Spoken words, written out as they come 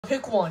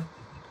pick one.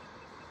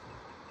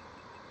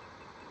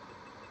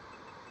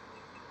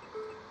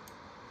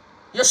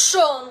 Yes, sir,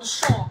 on the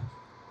shark.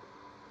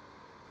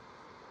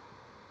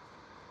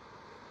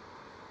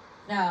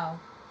 Now,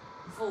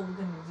 before we're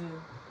gonna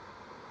do.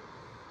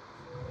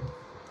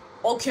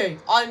 Okay,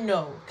 I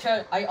know.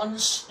 Okay, I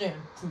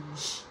understand,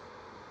 please.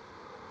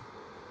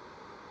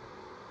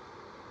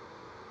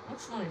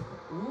 Which one?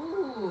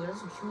 Ooh,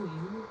 that's a cute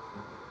you.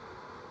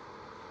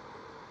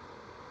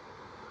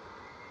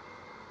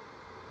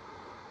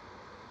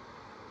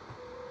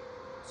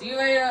 See you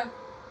later.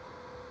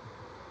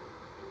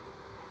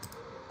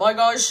 Bye,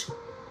 guys.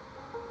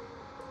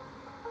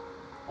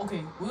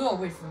 Okay, we gotta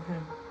wait for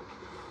him.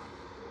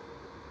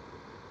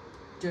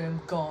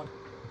 Damn God.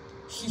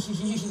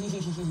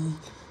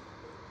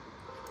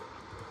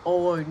 Oh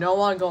wait, now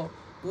I go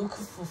look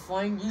for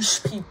find these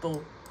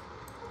people.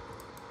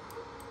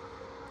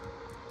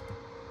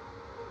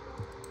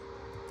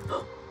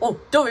 Oh,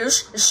 there he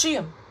is. I see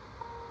him.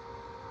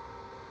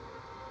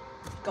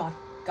 God.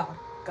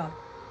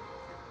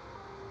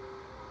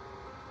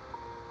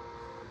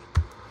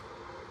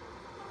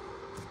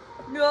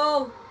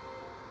 No.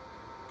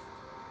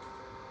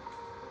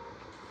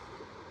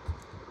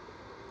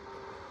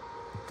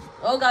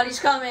 Oh God, he's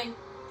coming.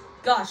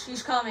 Gosh,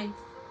 he's coming.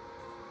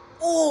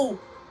 Oh.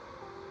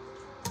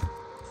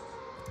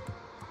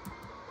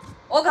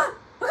 Oh God.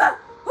 Oh God.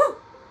 Oh.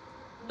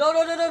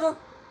 No.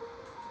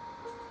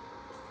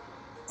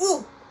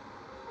 Ooh!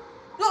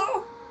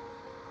 No!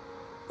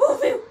 Oh,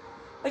 phew!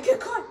 I get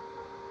caught!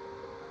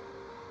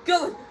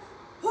 Go!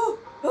 Oh!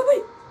 Help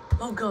me!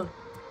 Oh, God.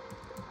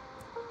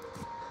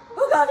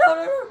 Oh, God,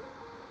 no!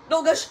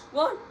 No, guys,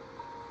 run!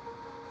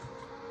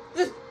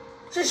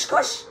 Jesus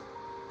Christ!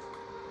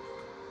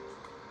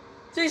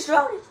 Please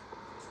drown me!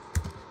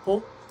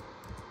 Oh?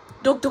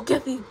 Don't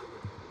get me!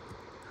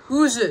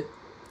 Who is it?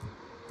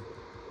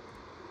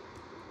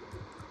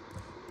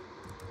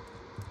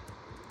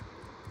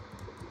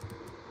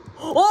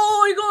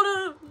 Oh, I got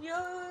him! Yay!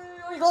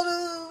 I got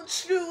him!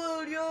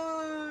 Steward!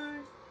 Yay!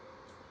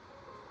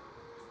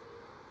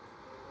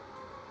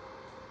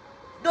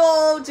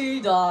 No,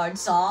 he died.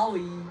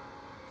 Sorry.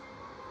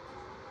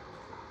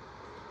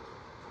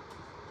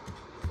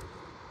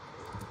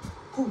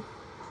 Ooh.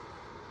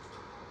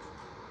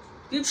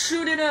 Keep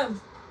shooting him,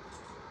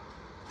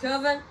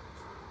 Kevin.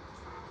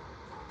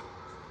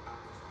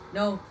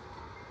 No.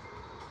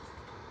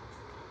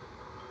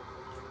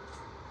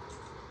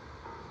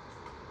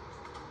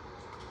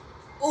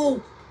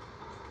 Oh!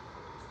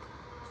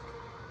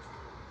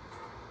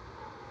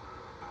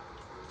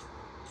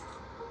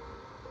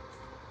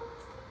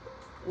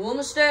 We're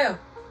almost there.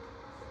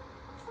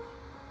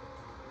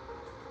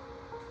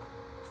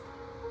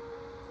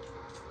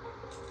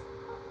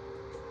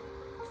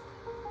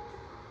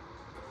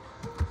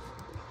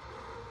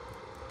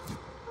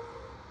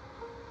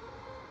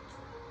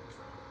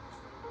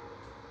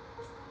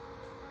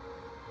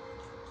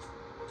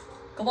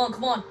 Come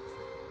on.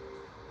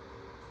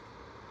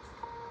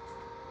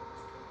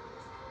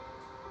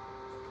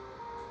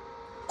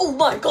 Oh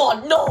my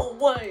God, no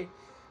way!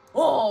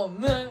 Oh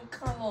man,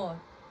 come on.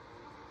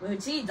 Well,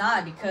 he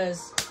died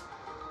because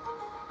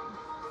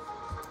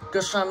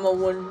I'm a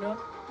winner.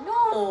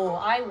 No,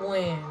 I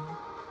win.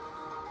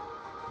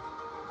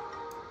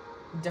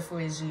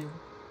 Definitely is you.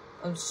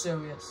 I'm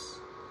serious.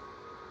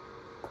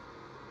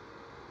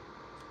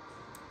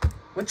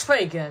 Let's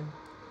play again.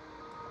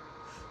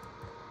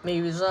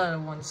 Maybe there's other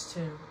ones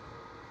too.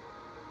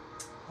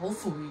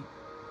 Hopefully.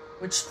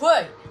 Let's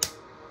play.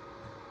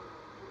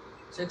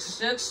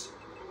 66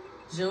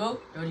 0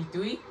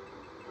 33.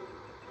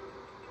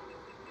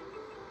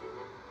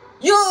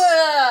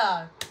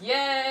 Yeah!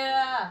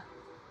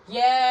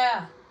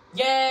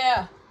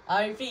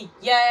 I repeat,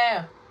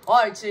 yeah!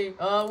 Alright, team,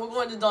 we're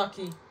going to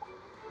Ducky.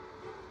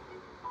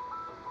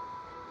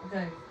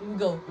 Okay, here we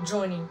go, we're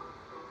joining.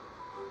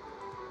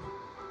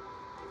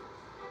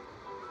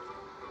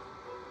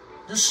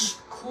 This is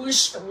the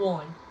coolest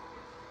one.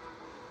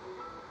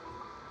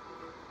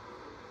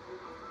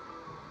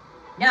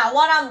 Now,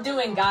 what I'm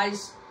doing,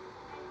 guys.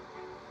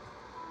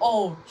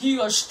 Oh, he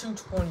has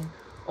 220.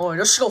 Alright,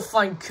 let's go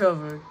find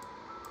cover.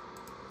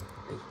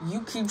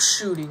 You keep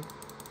shooting.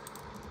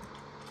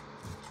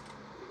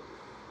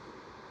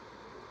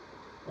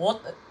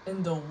 What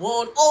in the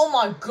world? Oh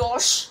my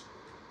gosh!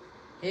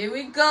 Here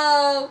we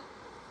go!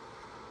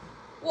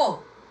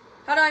 Whoa!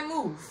 How do I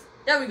move?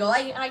 There we go,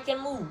 I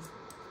can move.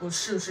 Oh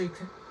shoot, you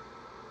can.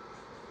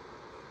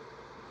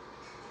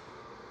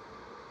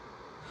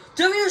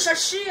 There he is, I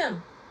see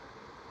him!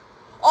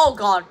 Oh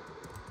God!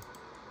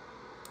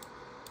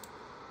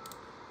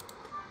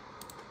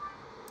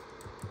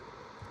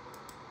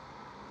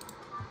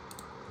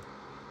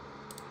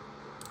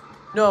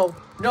 No!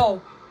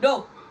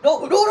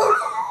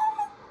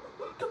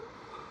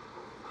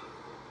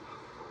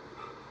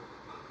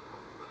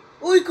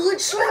 Oh, he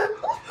glitched him!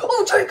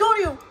 Oh, Jay got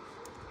him!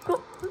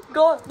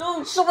 God,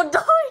 no, someone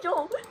died!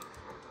 Oh.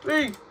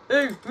 Hey,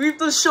 leave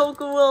the shark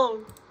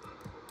alone!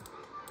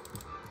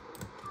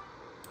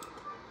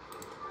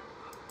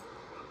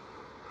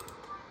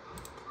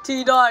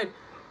 T9.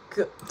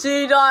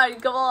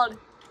 T9, come on.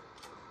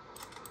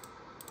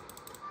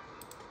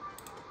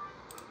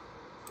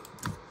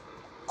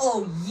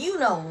 Oh, you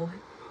know.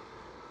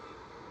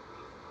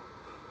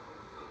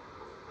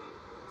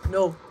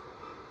 No.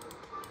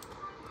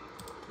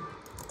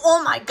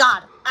 Oh my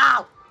god.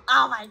 Ow.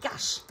 Oh my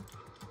gosh.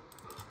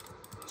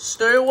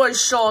 Stay away,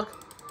 shark.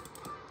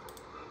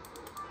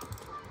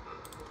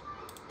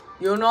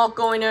 You're not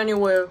going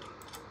anywhere.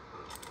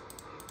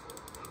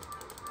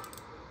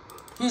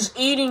 He's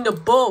eating the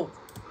boat.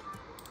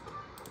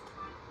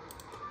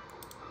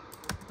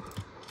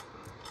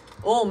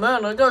 Oh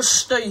man, I gotta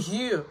stay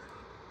here.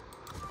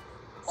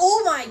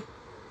 Oh my.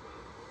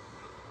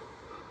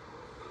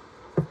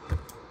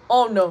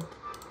 Oh no.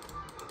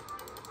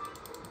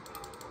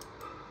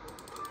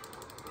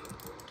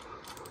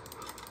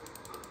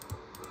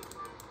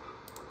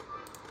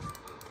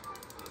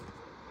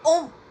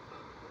 Oh.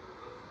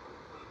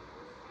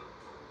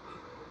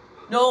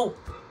 No.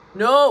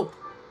 No.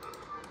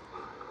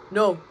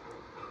 No.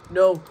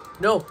 No.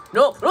 No.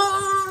 No.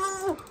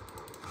 No.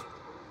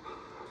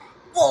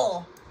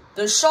 Oh.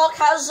 The shark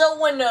has a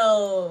winner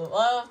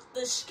of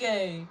this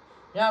game.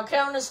 Now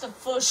count as the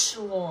first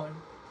one.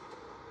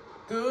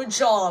 Good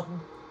job,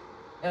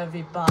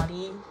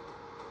 everybody.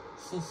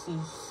 Hee hee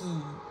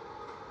hee.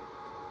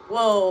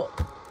 Well,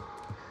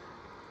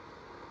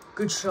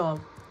 good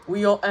job.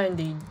 We are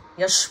ending.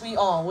 Yes, we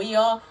are. We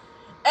are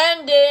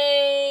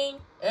ending.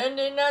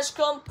 Ending as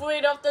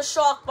complete of the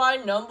shark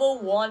bite. Number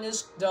 1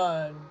 is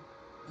done.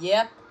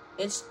 Yep,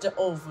 it's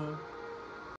over.